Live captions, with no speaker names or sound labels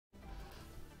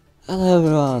Hello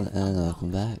everyone, and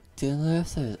welcome back to another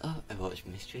episode of Overwatch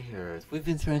Mystery Heroes. We've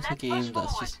been thrown into a game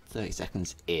that's just 30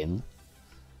 seconds in,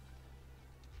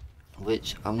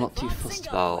 which I'm not too fussed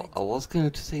about. I was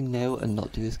going to say no and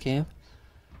not do this game.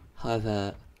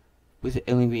 However, with it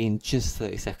only being just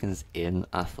 30 seconds in,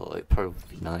 I thought it'd probably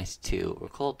be nice to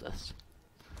record this.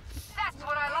 That's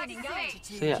what I like to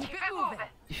see. So yeah,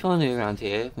 if you're new around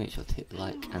here, make sure to hit the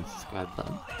like and subscribe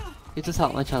button. It does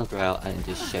help my channel grow out and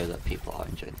just show that people are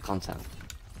enjoying the content.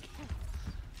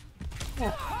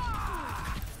 Yeah.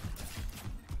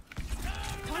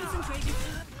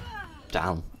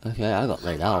 Damn. Okay, I got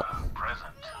laid out.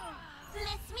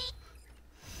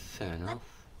 Fair enough.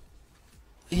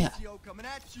 Yeah.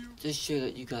 Just show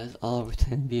that you guys are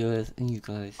returning viewers and you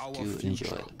guys do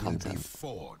enjoy the content.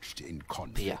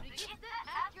 But yeah.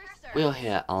 We are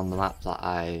here on the map that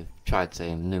I've tried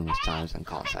saying numerous times and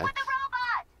can't say.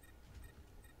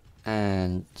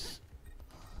 And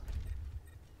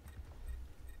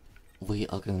we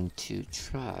are going to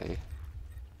try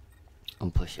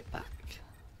and push it back.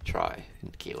 Try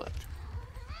in the keyword.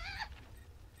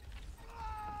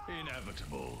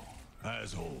 Inevitable,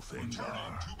 as all things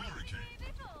are.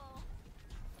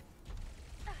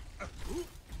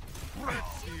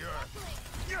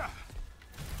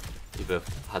 You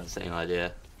both had the same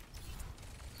idea.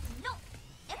 No,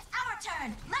 it's our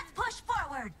turn. Let's push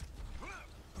forward.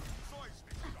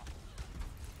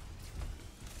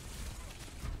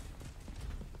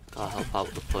 Gotta help out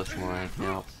with the push more than anything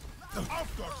else. Zoom.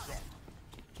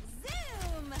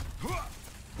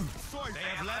 They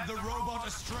have led the robot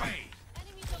astray.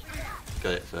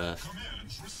 Got it first.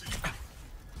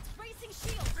 Bracing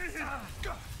shield.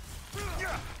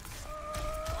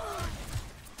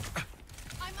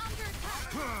 I'm under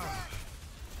attack.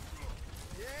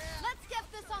 Let's get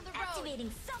this on the road.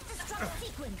 Activating self-destruct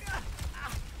sequence.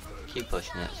 Keep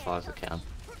pushing it as far as I can.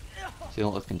 See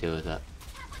what we can do with it.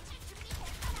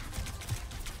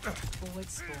 Void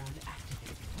spawn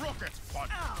activated. Rocket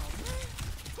punch.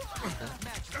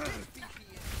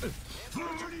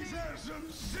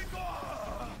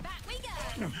 Back we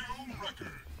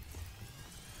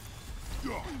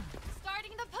go.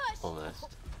 Starting the push. Almost.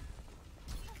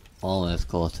 Almost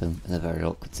caught him in a very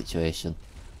awkward situation.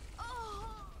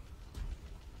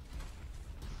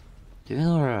 Doing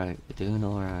alright, we're doing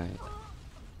alright.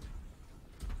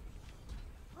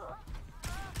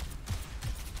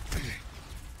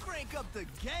 Crank up the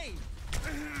game.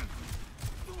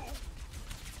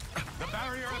 The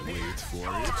barrier Wait for it.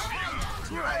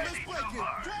 Right, let's break it.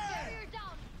 Damn. You're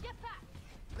down. Get back.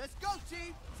 Let's go,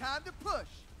 team. Time to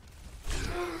push.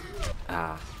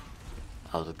 Ah,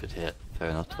 that was a good hit. Fair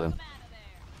enough to him. Turn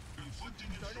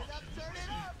it up, turn it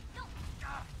up.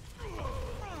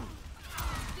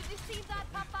 Did you see that,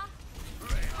 Papa?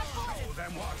 Oh,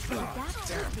 then watch that.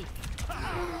 That's easy.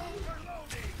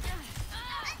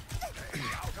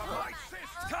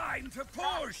 Time to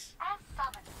push.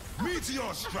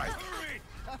 Meteor strike.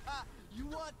 You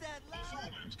want that loud?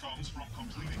 Fulfillment comes from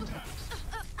completing tasks.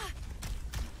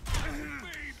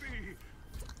 Baby.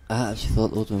 I actually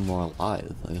thought those were more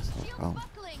alive. I guess I was Shield wrong.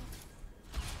 buckling.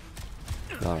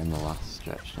 We are in the last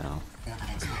stretch now.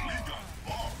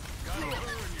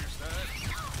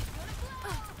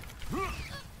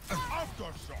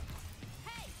 Aftershock.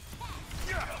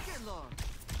 Get long.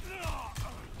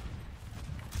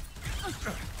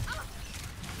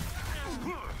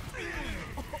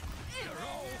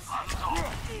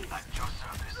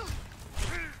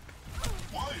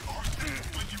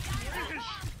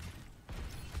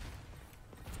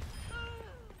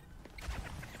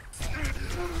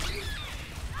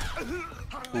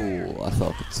 Ooh, I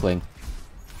thought I could swing.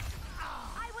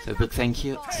 So a big thank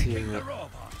you to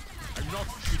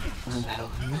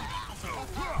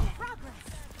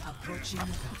Approaching the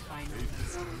final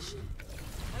destination.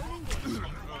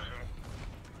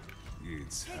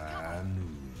 It's Hanu.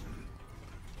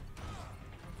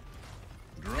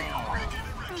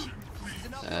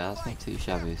 that's not too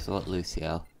shabby. So what,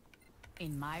 Lucio?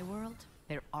 In my world,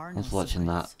 there are I no was watching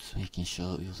that, secrets. making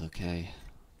sure he was okay.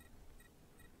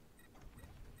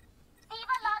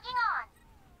 Eva logging on.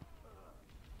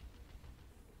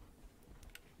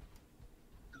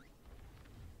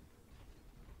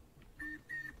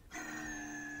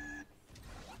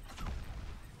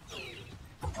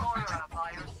 Moira by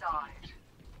your side.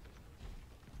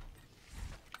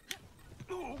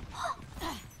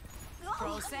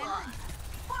 Frozen.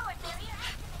 Forward barrier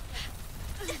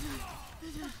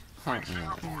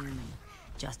activated.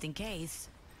 Just in case.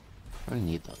 I really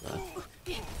need that though.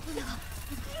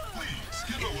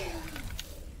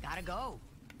 Gotta go.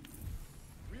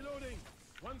 Reloading.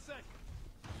 1 sec.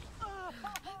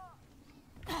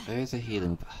 There is a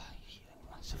healing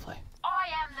massively. I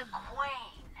am the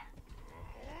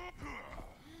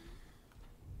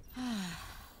queen.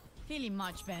 Feeling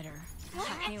much better.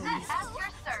 At your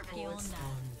service.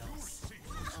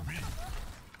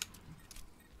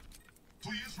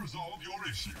 Please resolve your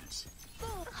issues.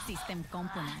 System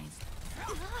compromised.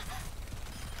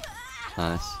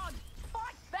 Nice.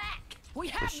 Fight back! We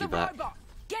have Push the you back. robot!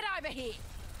 Get over here!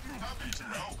 Happy to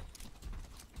help.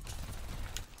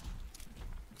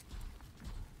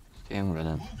 Game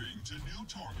running. Moving to new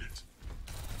target.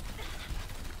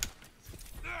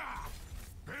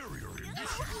 Barrier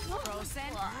initiated.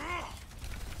 Frozen.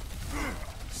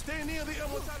 Stay near the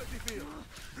immortality field.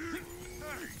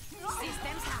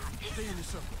 Systems hot. Stay in the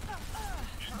circle.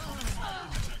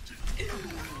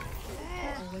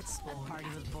 Oh, it's that party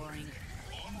was boring.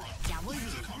 Double Z.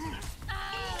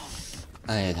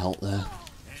 I had help there.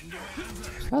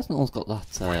 Surprised no one's got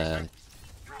that,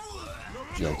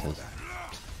 Joters.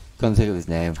 Couldn't think of his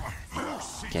name.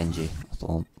 Genji, that's the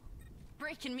one.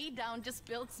 Breaking me down just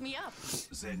builds me up.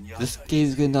 This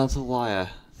game's going down to the wire.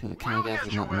 I think we can't get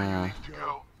everything up now.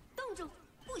 冻住，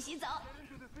不许走。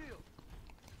 Into the field.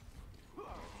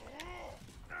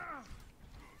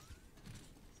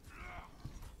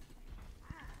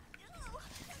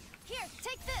 Here,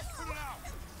 take this.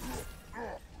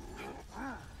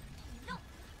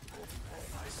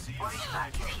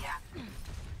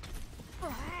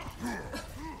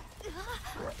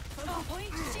 Oh,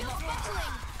 point shield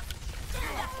buckling.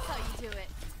 That's how you do it.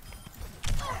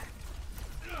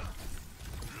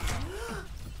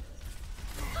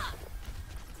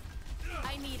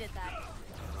 I needed that.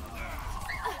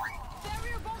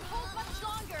 Barrier won't hold much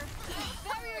longer.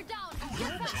 Barrier down.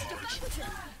 Get back to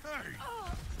Belgium.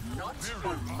 Not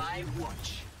on my watch.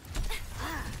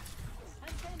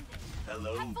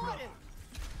 Hello, brother.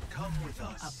 Come with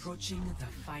us. Approaching the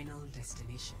final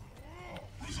destination.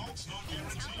 Results not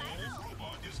guaranteed if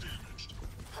robot is damaged.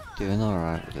 Doing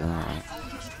alright, we're doing alright.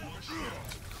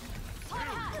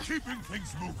 Keeping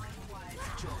things moving.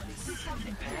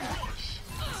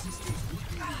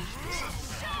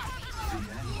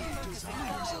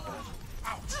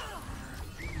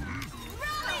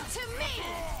 Rally to me.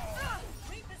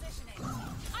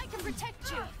 I can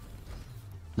protect you.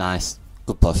 Nice.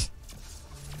 Good push.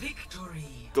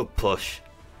 Victory! Good push.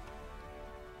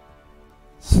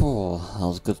 Oh, that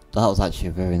was good. That was actually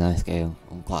a very nice game.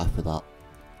 I'm quite happy with that.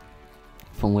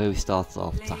 From where we started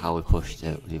off to how we pushed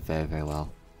it, we did very, very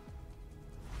well.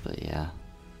 But yeah,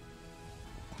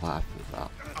 quite happy with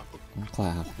that. I'm quite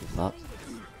happy with that.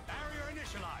 Barrier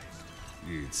initialized.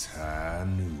 It's high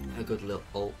noon. A good little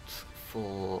ult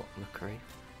for McCree.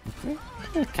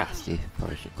 Cassidy,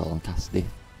 probably should call him Cassidy.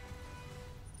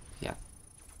 Yeah.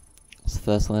 It's the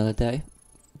first one of the day.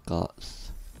 Got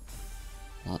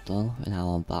a lot done. We're now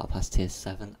on battle pass tier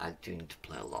 7. I do need to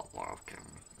play a lot more of camera.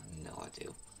 I know I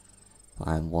do. But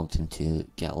I'm wanting to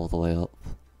get all the way up.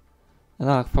 I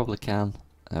know I probably can.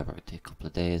 It'll probably take a couple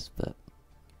of days, but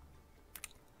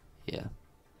yeah.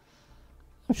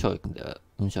 I'm sure we can do it.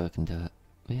 I'm sure we can do it.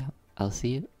 But yeah, I'll see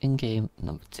you in game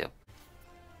number 2.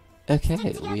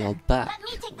 Okay, we are back.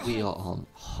 We are on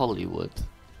Hollywood.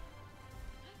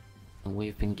 And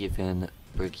we've been given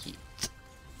Brigitte.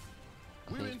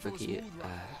 I think it's Brigitte.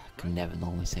 I can never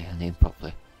normally say her name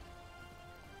properly.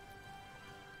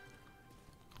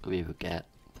 We forget,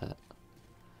 but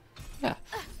yeah.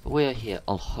 But we're here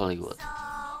on Hollywood. So,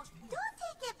 don't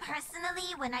take it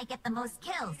personally when I get the most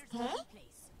kills, okay?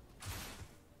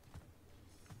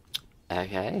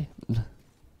 Okay.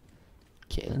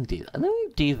 Killing Diva. I know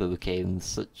Diva became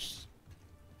such.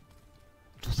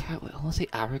 What's the right word? I want to say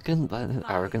arrogant, but I don't think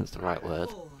arrogant's the right word.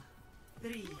 4,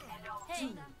 3,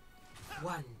 2,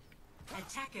 1.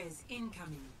 Attackers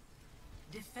incoming.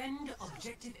 Defend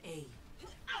objective A.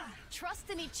 Trust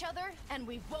in each other, and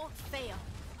we won't fail.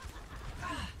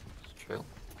 It's true.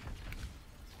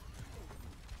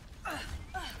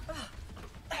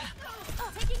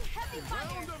 Taking heavy fire.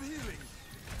 Round of healing.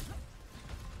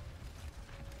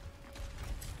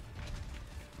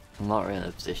 I'm not really in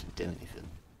a position to do anything.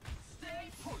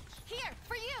 Here,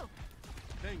 for you.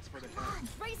 Thanks for the help.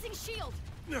 Raising shield.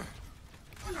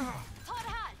 Todd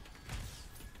hat.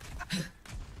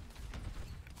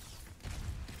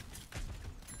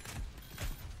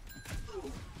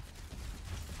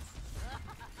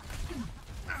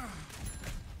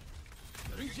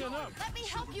 Regen up. Let me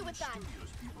help you with that.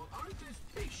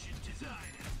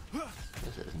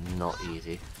 This is not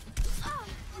easy.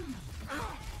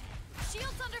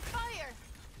 Shield's under fire.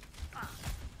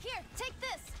 Here, take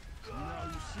this. Now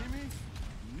you see me.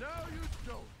 Now you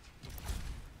don't.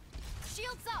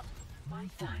 Shield's up. My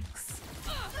thanks.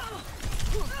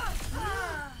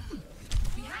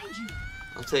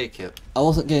 I'll take it. I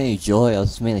wasn't getting any joy, I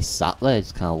was mainly sat there,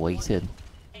 just kind of waiting.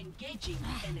 Engaging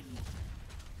enemy.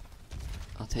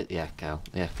 I'll take the Echo.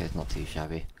 The Echo's not too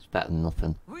shabby. It's better than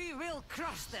nothing. We will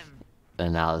crush them.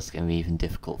 And now it's going to be even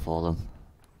difficult for them.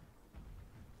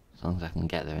 As long as I can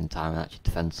get there in time and actually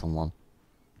defend someone.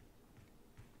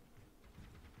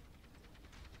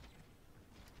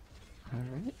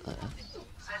 Alright,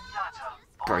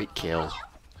 great kill.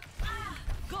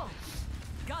 Go.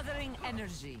 Gathering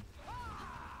energy.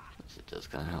 It does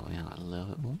kind of help me out a little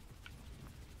bit more.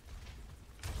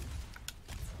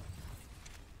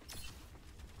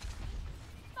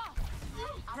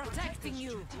 Protecting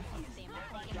you.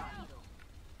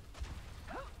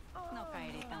 No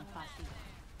caeré tan fácil.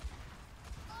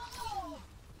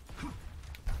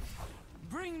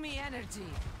 Bring me energy.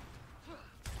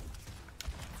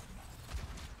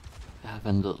 I've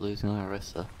ended up losing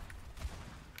Arissa.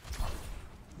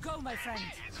 Go, my friend.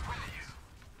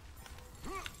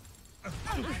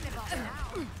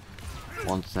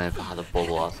 Once I ever had a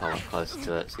bubble, I thought I went close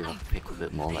to it, see if I could pick up a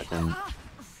bit more, like them.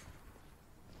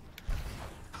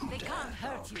 They can't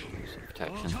hurt you. Some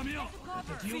protection.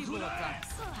 Feeble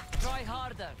attacks. Try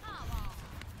harder.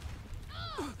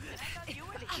 You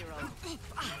were the hero.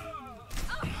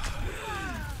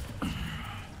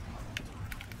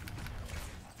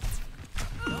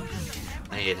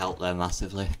 I needed help there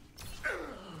massively.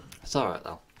 It's alright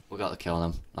though. We got the kill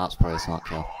on him. That's probably a smart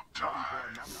kill.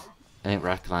 I didn't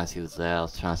recognise he was there. I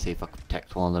was trying to see if I could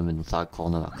protect one of them in the side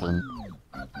corner. I couldn't.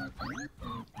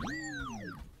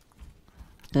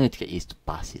 I need to get used to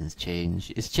Bastion's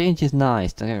change. His change is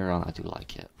nice, don't get me wrong, I do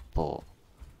like it, but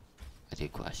I do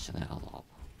question it a lot.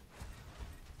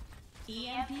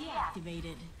 EMP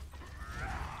activated.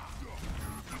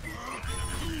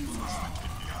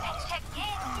 Let's check in.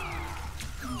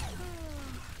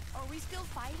 Are we still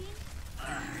fighting?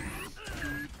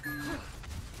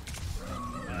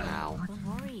 Ow. Don't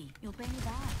worry, you'll pay me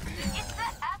back. It's the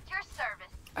after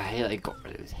service. I hate that he got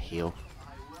rid of his heal.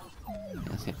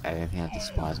 That's everything I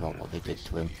despise about what they did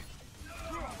to him.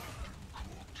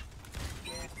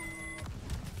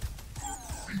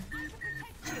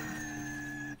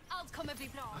 Allt kommer bli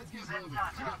bra.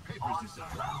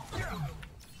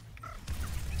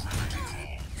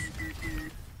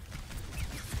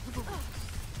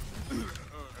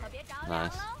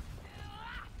 Nice.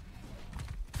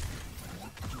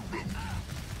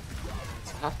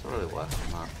 I have to really work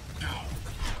on that.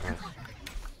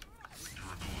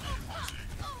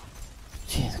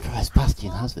 Jesus Christ,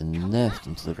 Bastion has been nerfed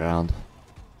into the ground.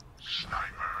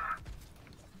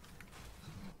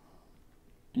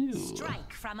 Ew.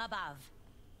 Strike from above.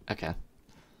 Okay.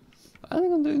 I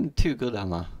think I'm doing too good,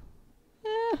 am I?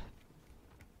 Yeah.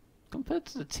 Compared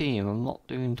to the team, I'm not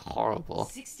doing horrible.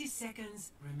 60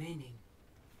 seconds remaining.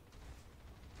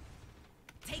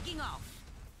 Taking off.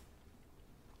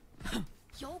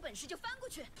 有本事就翻过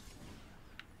去。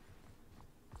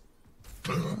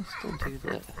 I'll still do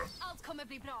this. Allt kommer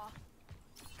bli bra.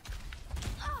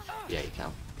 Yeah, you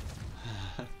can.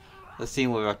 The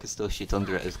scene where I could still shoot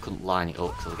under it is couldn't line it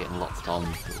up because I was getting locked on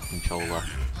to the controller.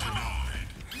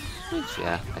 Which,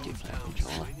 yeah, I do play a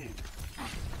controller.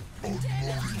 30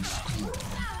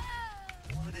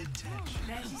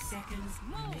 seconds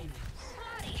remaining.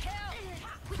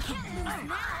 I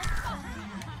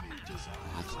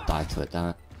had to die to it, damn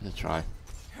it. Let's try.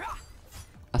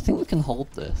 I think we can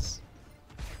hold this.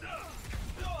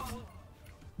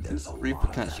 Reaper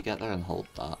can actually get there and hold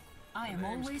that. I am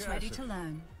always ready to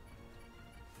learn.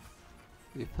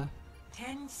 Reaper?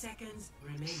 10 seconds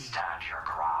remaining. Stand your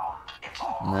ground. It's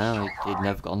all No, he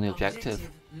never got on the objective.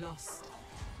 Lost.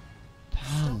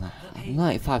 Damn, I'm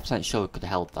 95% sure we could have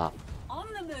held that. On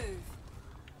the move.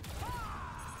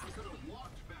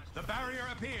 The barrier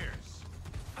appears.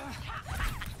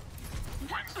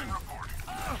 Winston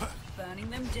reporting. Burning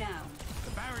them down.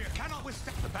 The barrier cannot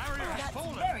withstand. The barrier has That's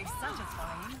fallen. very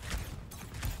satisfying.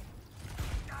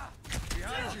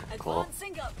 Caught.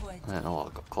 Advancing upwards. I don't know what I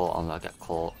got caught on, I get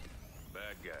caught.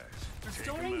 Bad guys.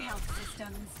 Restoring health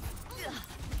systems.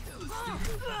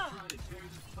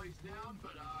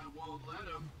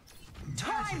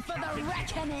 Time for the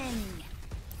reckoning.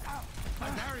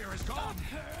 The barrier is gone.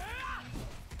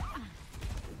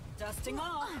 Dusting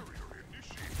off.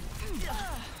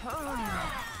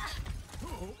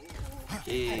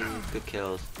 Jeez, good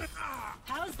kills.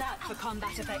 How's that for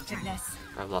combat effectiveness?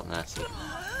 Grab that Mercy.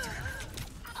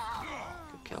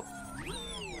 Good kill.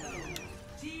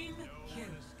 Team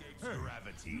kill.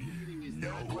 Gravity.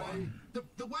 No way.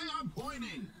 The way I'm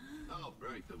pointing. Oh,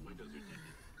 right. The windows are tinted.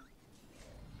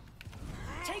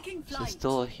 Taking So flight.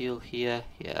 still a heal here?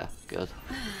 Yeah, good.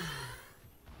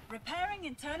 Repairing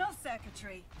internal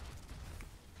circuitry.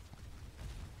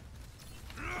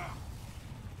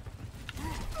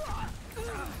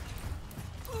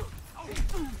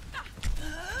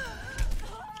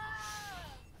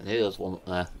 I knew there was one up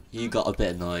there. You got a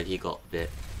bit annoyed, he got a bit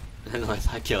annoyed.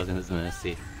 I killed him as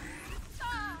mercy.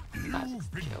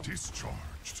 You've been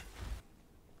discharged.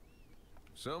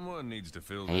 Someone needs to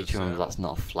fill I need this to remember out. that's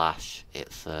not a flash,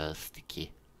 it's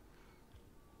sticky.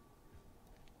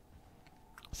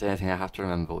 That's the only thing I have to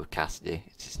remember with Cassidy.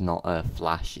 It's not a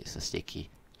flash, it's a sticky.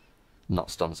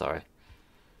 Not stun, sorry.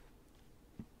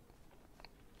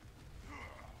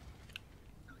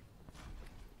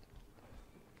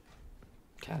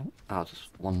 Okay, I'll just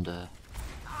wonder.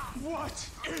 What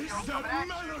is that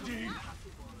melody?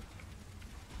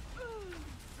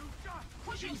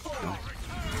 Pushing forward.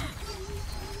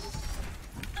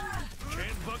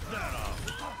 Can't buck that off.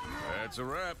 That's a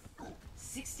wrap.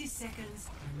 60 seconds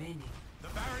remaining. The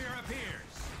barrier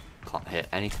appears. Can't hit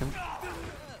anything.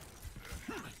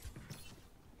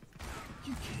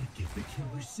 You can't give the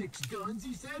killer 6 guns,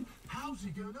 he said. How's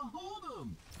he gonna hold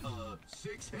them?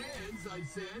 6 hands, I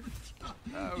said.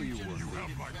 How you You want?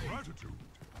 have my gratitude.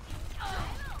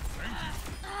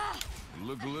 You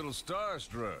look a little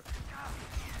starstruck.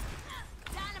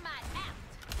 Dynamite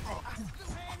out.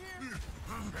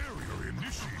 Barrier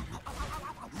initiated.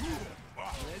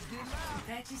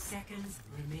 30 seconds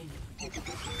remaining.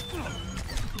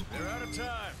 They're out of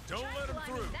time. Don't let them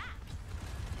through.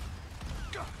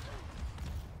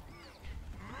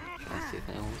 Can I see if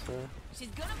anyone's there? She's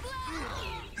gonna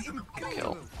blow.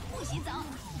 Kill. She's off.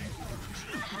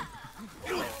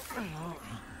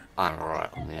 I'm right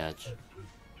on the edge.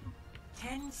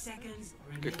 10 seconds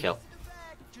remaining. Good kill.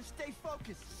 Just stay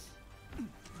focused.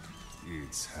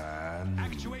 It's hand.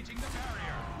 Actuating the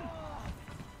barrier.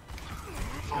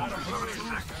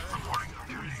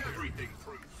 Everything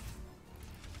proof.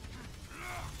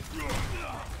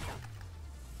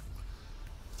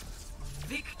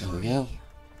 There we go.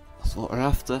 That's what we're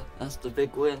after. That's the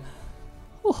big win.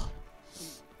 Whew.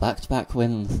 Back-to-back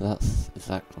wins. That's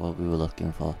exactly what we were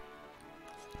looking for.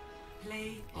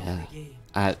 Play Yeah. of the game.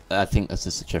 I think that's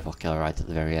just a triple kill right at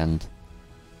the very end.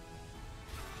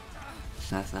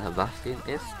 It's nice to have Bastion.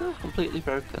 It's still completely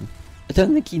broken. I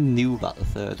don't think he knew about the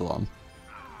third one.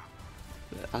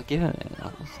 But I'll give him it.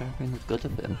 That was everything was good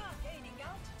of him.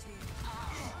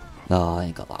 No, I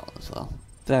ain't got that one as well.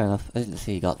 Fair enough. I didn't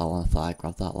see he got that one. I thought I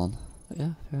grabbed that one. But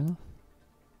yeah, fair enough.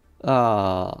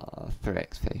 Ah, for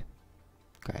XP.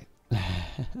 Great. But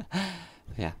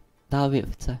yeah, that'll be it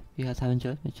for today. If you guys have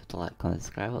enjoyed, make sure to like, comment,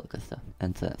 subscribe, all that good stuff.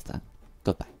 Until next time,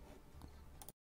 goodbye.